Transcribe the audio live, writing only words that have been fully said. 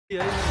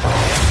Hello,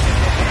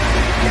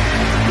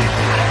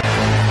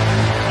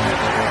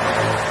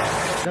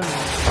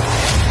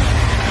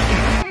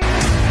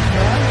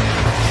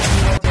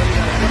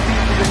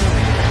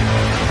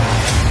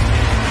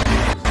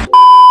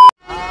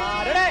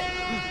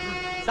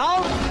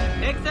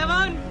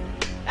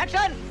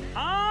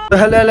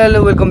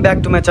 welcome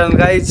back to my channel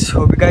guys.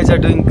 Hope you guys are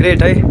doing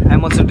great.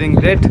 I'm also doing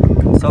great.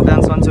 So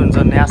dance हुन्छ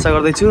भन्ने आशा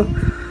गर्दैछु.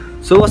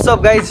 So what's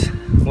up guys?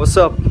 What's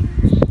up?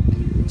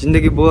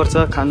 जिन्दगी bore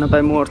छ, खान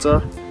पाइ more छ.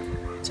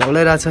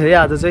 झगलाइरहेछ है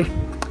आज चाहिँ.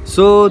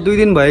 So 2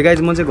 दिन भयो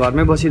गाइज म चाहिँ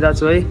घरमै बसिरहेको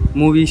छु है.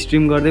 मुभी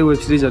स्ट्रिम गर्दै, वेब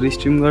सिरिजहरु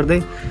स्ट्रिम गर्दै.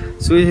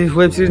 So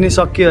वेब सिरिज नि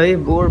सकियो है.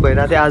 बोर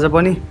भइरहेको थिए आज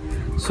पनि.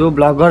 So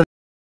भ्लग गर्दै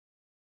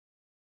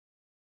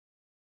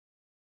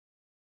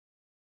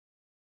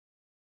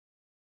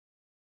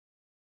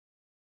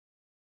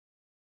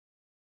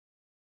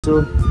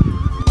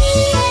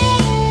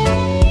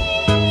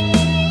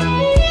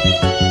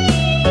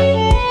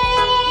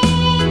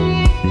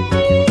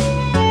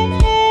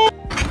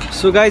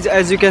So guys,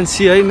 as you can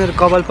see है मेरो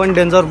कपाल पनि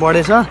डेन्जर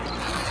बढेछ.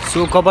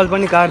 सो कपाल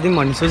पनि काट्दिम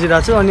भन्ने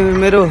सोचिरहेको छु अनि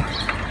मेरो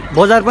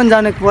बजार पनि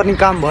जाने पर्ने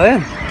काम भयो.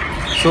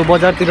 सो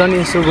बजारतिर नि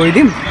यसो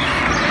गइदिम.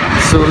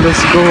 सो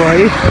लेट्स गो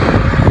है.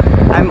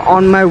 I am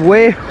on my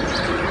way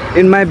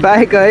in my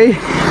bike है.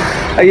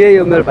 यही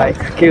हो मेरो बाइक.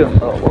 के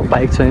हो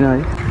बाइक छैन है.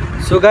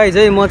 सो गाइज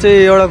है म चाहिँ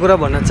एउटा कुरा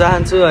भन्न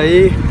चाहन्छु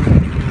है.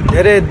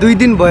 धेरै 2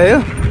 दिन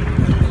भयो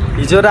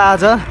हिजो र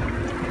आज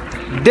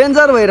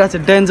डेन्जर भइरहेछ.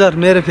 डेन्जर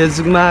मेरो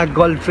फेसबुकमा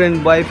गर्लफ्रेन्ड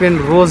बोयफ्रेन्ड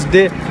रोज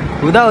डे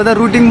हुँदा हुँदा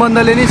रुटिन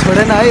बन्दले नि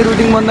छोडेन है.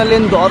 रुटिन बन्दले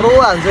नि डरो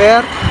हाल्छ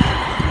यार.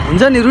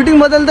 हुन्छ नि रुटिन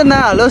बदल त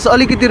नहालोस्.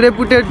 अलिकति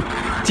रेपुटेड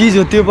चिज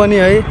हो त्यो पनि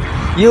है.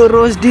 यो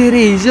रोज डे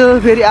रे हिजो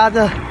फेरि आज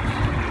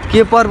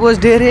के पर्पोज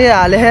डे रे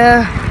हाले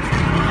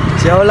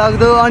छ्याउ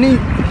लाग्दो. अनि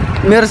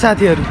मेरो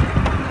साथीहरू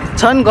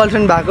छन्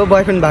गर्लफ्रेन्ड भएको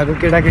बोयफ्रेन्ड भएको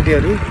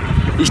केटाकेटीहरू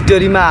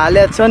स्टोरीमा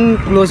हालेका छन्,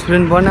 क्लोज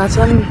फ्रेन्ड बनाएको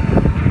छन्.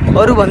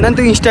 अरू भन्दा नि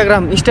त्यो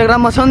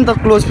इन्स्टाग्राममा छ नि त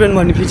क्लोज फ्रेन्ड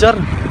भन्ने फिचर.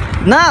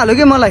 नहाल्यो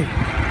कि मलाई.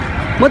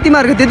 म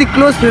तिमीहरूको त्यति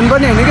क्लोज फ्रेन्ड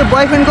पनि होइन कि.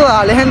 बोयफ्रेन्डको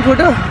हाले ह्यान्ड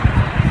फोटो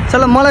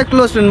चल मलाई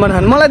क्लोज फ्रेन्ड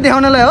बनाउनु मलाई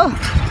देखाउनलाई हो.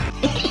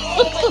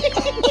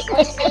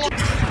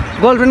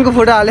 गर्लफ्रेन्डको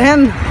फोटो हाले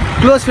ह्यान्ड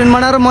क्लोज फ्रेन्ड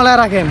बनाएर मलाई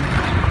राखेँ.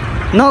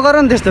 नगर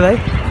नि त्यस्तो भाइ.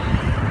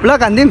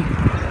 ब्लक हान्दिम.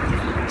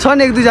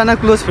 छन् 1-2 जना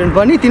क्लोज फ्रेन्ड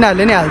पनि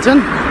तिनीहरूले नि हाल्छन्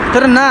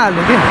तर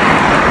नहाल्यो कि.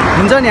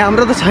 हुन्छ नि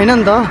हाम्रो त छैन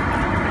नि त.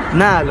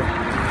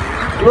 नहाल्यो.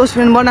 Close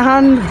friend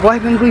बनाहान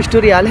बोयफ्रेन्डको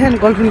story हालेहान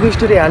गर्लफ्रेन्डको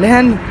story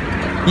हालेहान.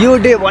 यो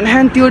डे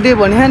भनेहान त्यो डे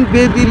भनेहान.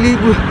 बेबी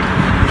लिभ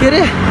के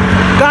अरे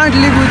कान्ट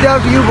लिभ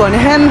विदाउट यु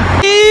भनेहान.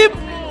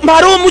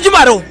 मारो मुझे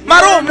मारो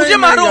मारो मुझे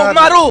मारो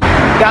मारो.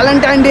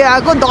 भ्यालेन्टाइन डे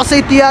आएको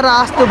दसैँ तिहार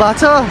आस्तो भएको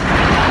छ.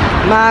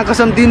 मा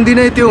कसम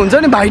दिनै त्यो हुन्छ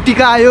नि.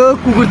 भाइटिका आयो,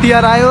 कुकुर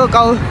तिहार आयो,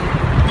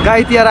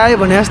 गाई तिहार आयो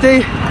भने जस्तै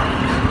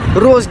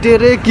रोज डे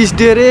रे, किस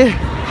डे रे,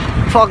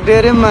 फक डे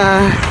रे मा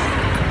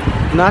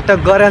नाटक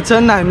गरेका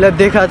छन्. हामीलाई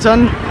देखाएको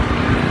छन्.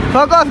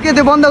 फक अफ के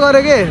त्यो बन्द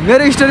गऱ्यो कि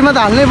मेरो स्टोरीमा त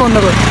हाल्नै बन्द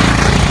गऱ्यो.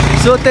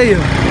 सो त्यही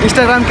हो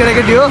इन्स्टाग्राम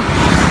केटाकेटी हो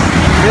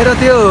मेरो.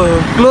 त्यो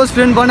क्लोज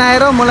फ्रेन्ड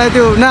बनाएर मलाई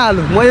त्यो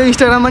नहाल्नु. म यो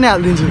इन्स्टाग्राममा नै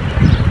हालिदिन्छु.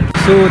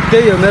 सो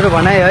त्यही हो मेरो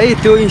भनाइ है.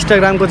 त्यो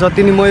इन्स्टाग्रामको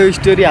जति नि म यो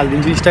स्टोरी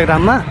हालिदिन्छु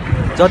इन्स्टाग्राममा.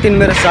 जति नि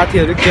मेरो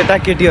साथीहरू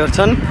केटाकेटीहरू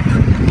छन्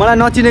मलाई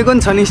नचिनेको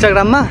नि छन्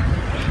इन्स्टाग्राममा.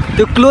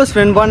 त्यो क्लोज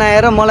फ्रेन्ड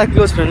बनाएर मलाई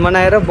क्लोज फ्रेन्ड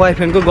बनाएर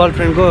बोयफ्रेन्डको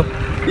गर्लफ्रेन्डको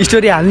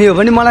स्टोरी हाल्ने हो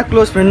भने मलाई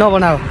क्लोज फ्रेन्ड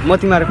नबनाऊ. म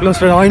तिमीहरू क्लोज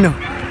फ्रेन्ड होइन.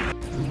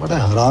 बडा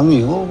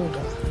हरामी हो.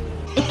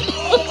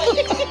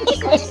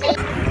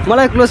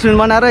 मलाई क्लोज फ्रेन्ड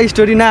बनाएर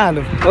स्टोरी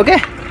नहाल्नु. ओके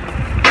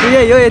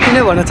यही हो. यति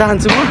नै भन्न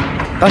चाहन्छु म.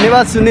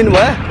 धन्यवाद सुनिदिनु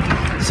भयो.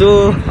 सो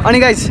अनि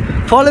guys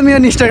follow me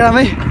on Instagram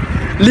है.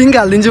 लिङ्क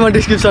हालिदिन्छु म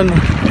डिस्क्रिप्सनमा.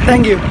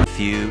 Thank you.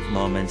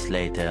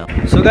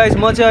 सो गाइज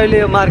म चाहिँ अहिले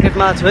यो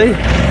मार्केटमा छु है.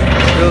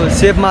 यो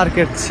सेप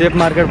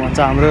मार्केट भन्छ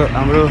हाम्रो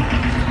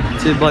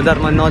चाहिँ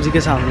बजारमा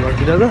नजिकै छ हाम्रो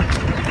घरतिरको.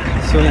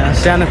 सो यहाँ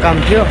सानो काम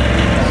थियो.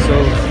 सो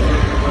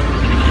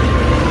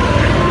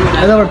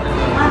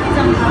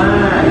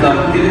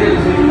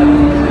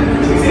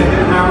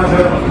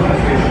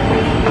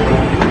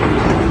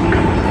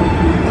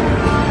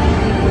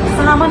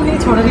सामान नहीं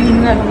छोड़ रही इन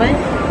भाई.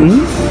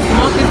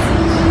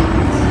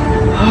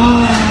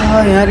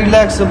 यहाँ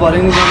रिल्याक्स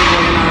भरिङ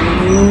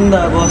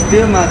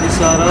बस्थ्यो. माथि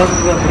सरर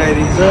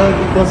पुऱ्याइदिन्छ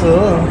कि कसो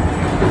हो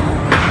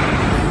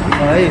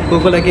है.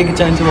 कोलाई के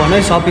चाहिन्छ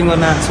भने सपिङ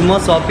गर्न आएको छु म.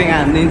 सपिङ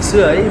हानिदिन्छु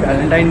है.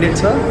 भ्यालेन्टाइन डे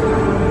छ.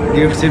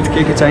 गिफ्ट सिफ्ट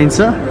के चाहिन्छ.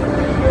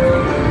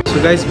 सो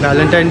गाइस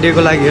भ्यालेन्टाइन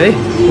डेको लागि है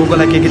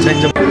कोलाई के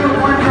चाहिन्छ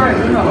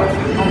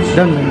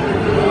डन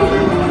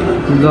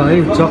ल है.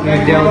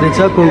 चक्लेट डे आउँदैछ.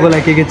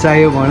 कोलाई के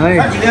चाहियो भन है.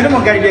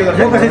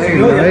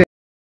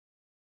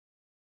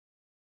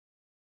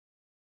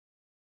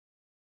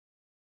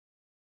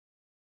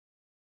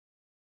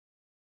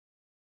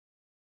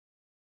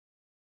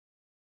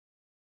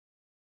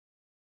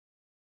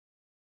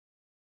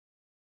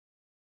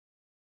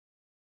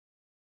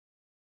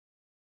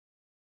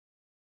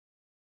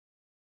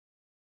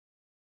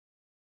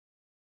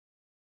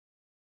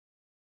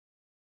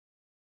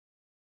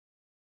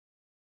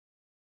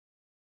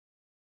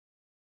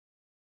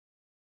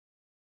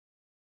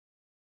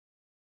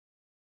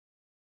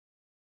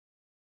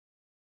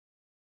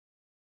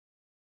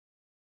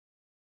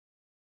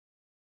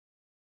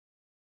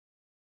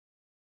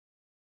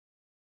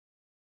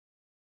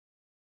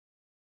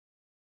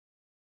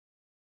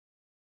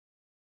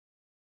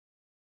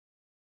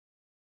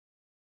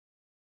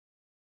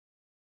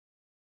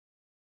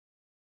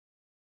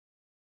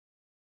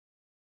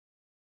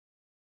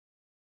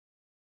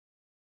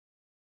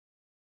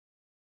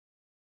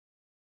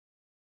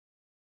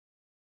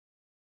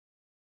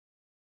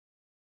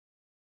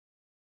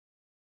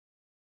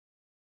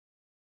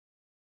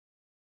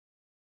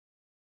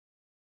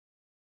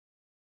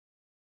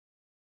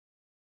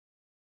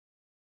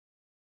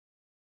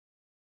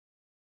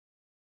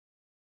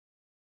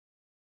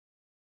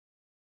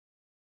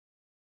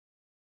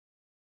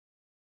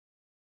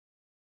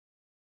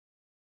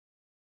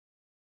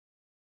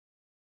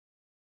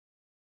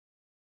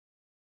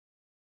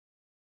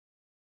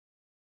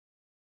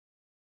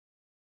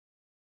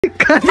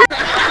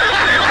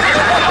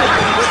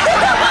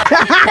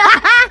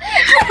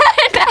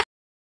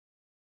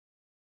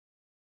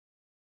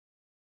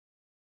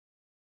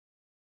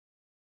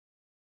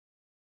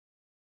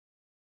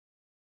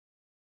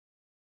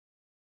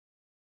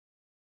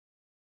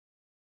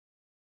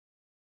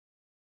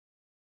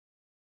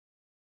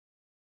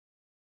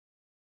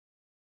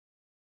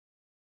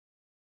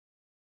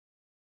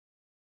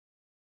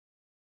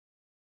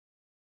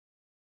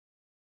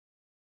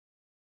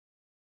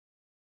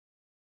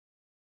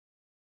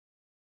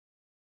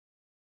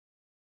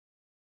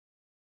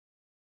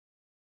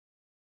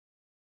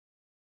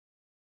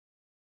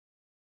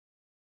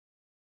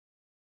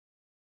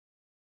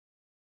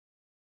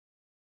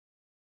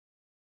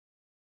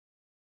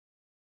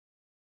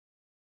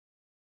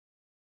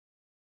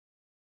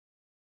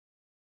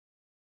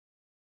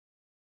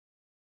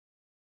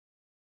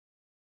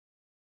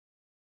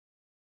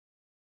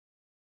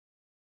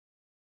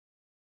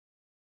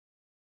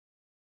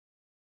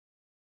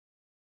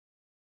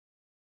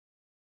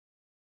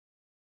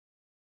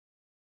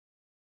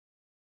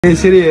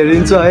 यसरी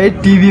हेरिन्छ है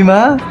टिभीमा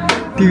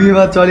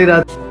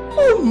चलिरहेको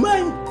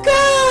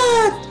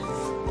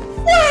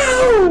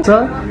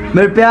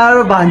मेरो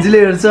प्यारो भान्जीले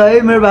हेर्छ है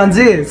मेरो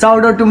भान्जी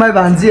साउट आउट टु माई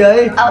भान्जी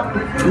है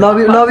लभ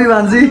यु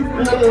भान्जी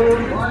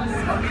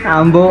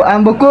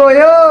आम्बो को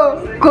हो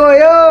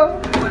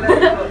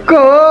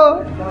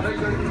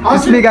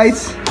It's me guys.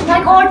 Oh my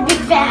god,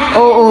 big fan.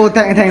 Oh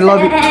thank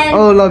love you.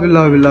 Oh love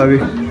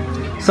you.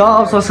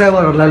 Sub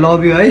सब्सक्राइबरहरुलाई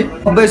love you है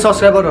सबै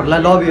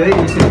सब्सक्राइबरहरुलाई लभ यु है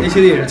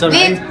यसरी हेर्छ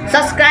Please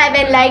subscribe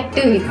and like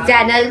to his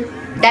channel.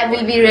 That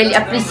will be really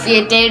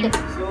appreciated.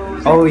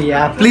 Oh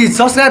yeah, please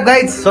subscribe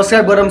guys.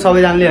 Subscribe गरौँ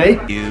सबैजनाले है.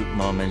 Few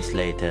moments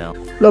later.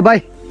 ल by.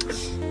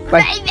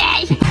 By.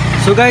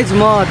 So guys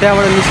म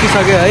त्यहाँबाट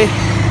निस्किसके है.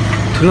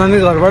 ठुलमामी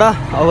घरबाट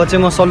अब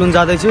चाहिँ म सलुन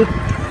जाँदै छु.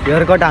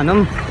 हेयर कट हानौँ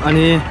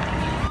अनि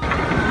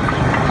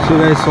सो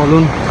गाइज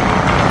सलुन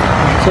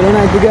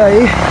आइपुग्यो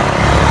है.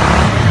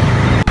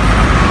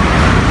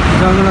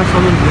 जङ्गलमा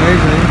सलुन है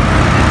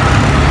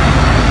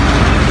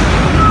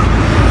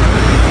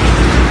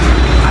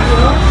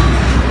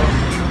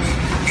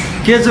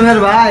के छ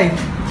मेरो भाइ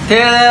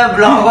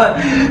ब्लग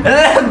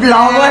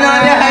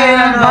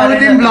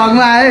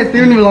ब्लगमा आए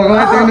त्यो नि ब्लगमा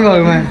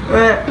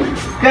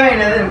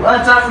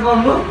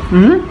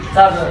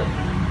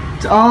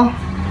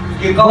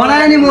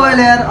बनायो नि मोबाइल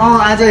यार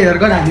आज हेयर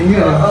कट हान्ने नि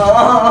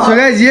सो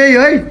गाइज यही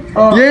है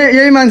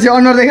यही मान्छे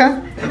अनुहार देखा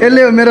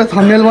यसले मेरो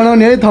थम्बनेल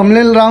बनाउने है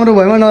थम्बनेल राम्रो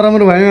भएमा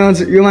नराम्रो भएमा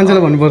यो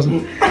मान्छेलाई भन्नुपर्छ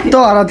त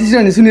हरा थिस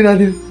भने सुनिरहेको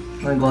थियो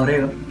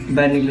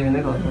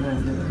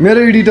मेरो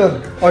एडिटर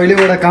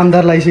अहिलेबाट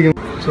कामदार लगाइसक्यो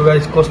सो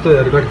गाइज कस्तो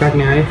हेयर कट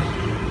काट्ने है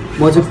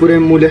म चाहिँ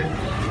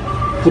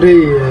पुरै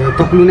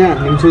तक्लु नै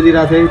हान्ने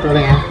सोधिरहेको थिएँ तर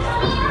यहाँ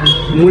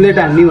मुलेट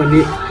हान्ने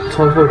भन्ने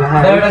छलफल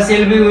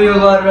सेल्फी उयो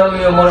गरेर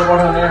उयो मलाई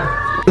पठाउने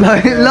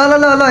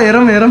ल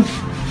हेरौँ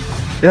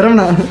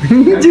न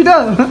छिटो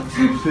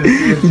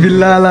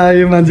बिल्ला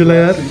लाग्यो मान्छेलाई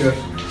यार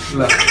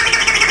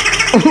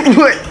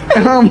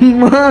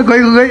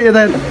खै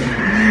यता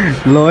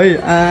ल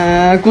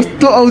है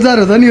कस्तो औजार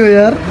हो त नि हो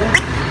यार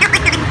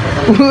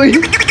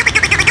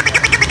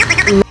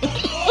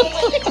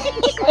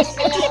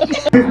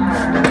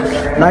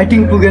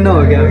लाइटिङ पुगेन हो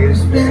क्या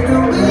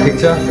ठिक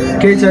छ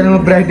केही छैन म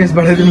ब्राइटनेस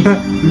बढाइदिउँ न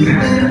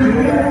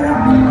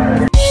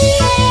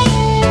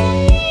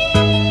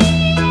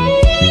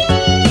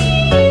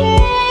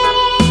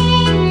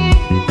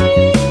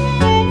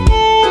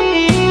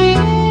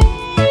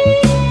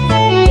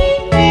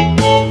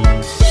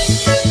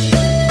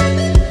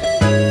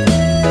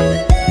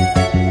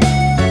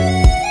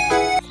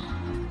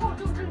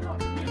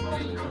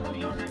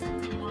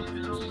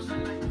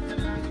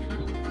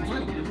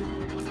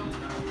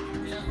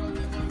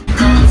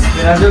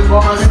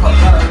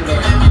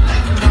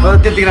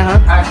त्यति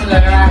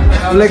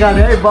उसले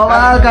काट्यो है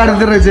बवाल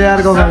काट्दो रहेछ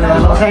यार कपाल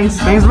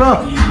थ्याङ्क्स ब्रो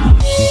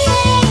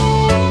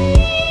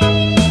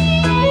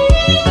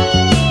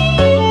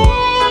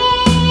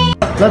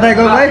ल दाइ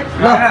गयो है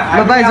ल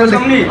बाई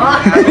जल्दी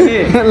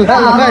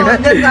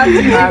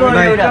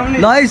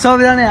ल है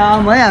सबैजना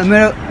आउँ है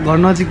मेरो घर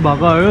नजिक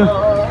भएकोहरू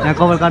यहाँ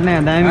कपाल काट्ने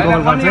दामी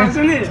कपाल काट्छ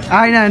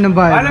आएन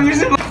बाई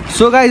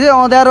सो गाइज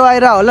चाहिँ अँध्यारो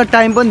आएर होला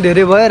टाइम पनि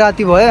धेरै भयो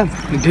राति भयो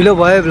ढिलो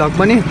भयो भ्लग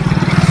पनि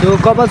सो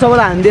कपाल सपाल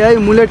हानिदिएँ है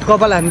मुलेट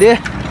कपाल हानिदिएँ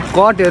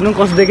कट हेर्नु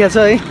कस्तो देखाएको छ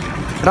है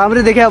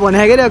राम्रै देखायो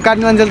भने के अरे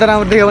काट्ने मान्छेले त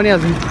राम्रो देखायो भने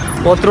हाल्छु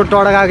पत्रो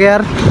टडक आएको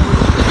यार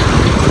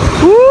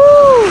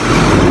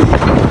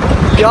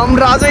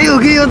यमराजै हो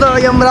कि यो त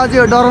यमराजै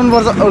हो डराउनु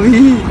पर्छ अभि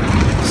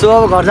सो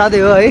अब घर जाँदै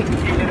हो है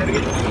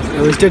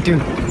stay tune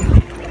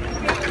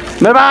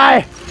bye bye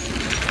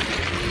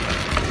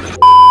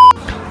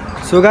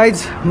so guys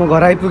म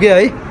घर आइपुगेँ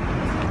है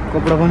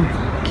कपडा पनि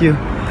के हो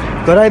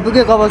घर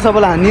आइपुगेँ कपाल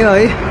सपाल हान्यो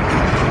है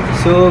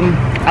सो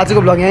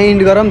आजको भ्लग यहीँ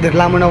इन्ड गरौँ धेरै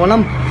लामो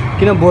नबनाऊँ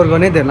किन बोर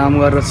गर्ने धेरै लामो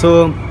गरेर सो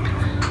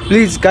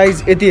प्लिज गाइज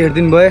यति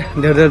हेरिदिनु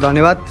भयो धेरै धेरै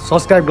धन्यवाद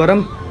सब्सक्राइब गरौँ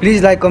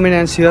please like comment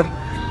and share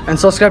and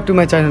subscribe to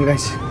my channel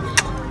guys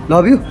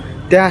love you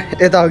त्यहाँ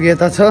यता अघि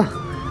यता छ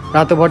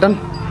रातो बटन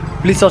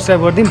प्लिज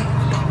सब्सक्राइब गरिदिउँ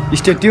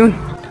स्टे ट्युन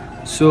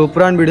सो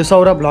पुरानो भिडियो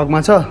सौरा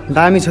भ्लगमा छ,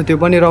 दामी छ त्यो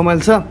पनि,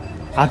 रमाइलो छ।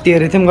 हात्ती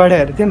हेरेको थियौँ, गाडी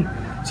हेरेको थियौँ।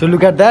 So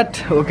look at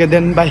that. Okay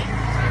then by.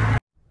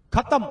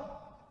 खत्म,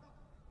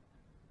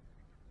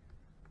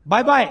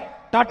 bye bye,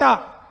 Tata,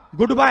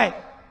 good bye,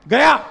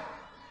 गया।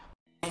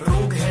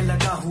 रोग है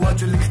लगा हुआ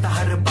जो लिखता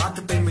हर बात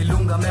पे,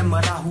 मिलूंगा मैं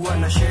मरा हुआ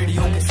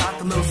नशेड़ियों के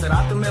साथ में, उस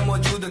रात में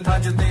मौजूद था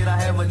जो तेरा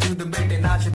है वजूद बेटे नाच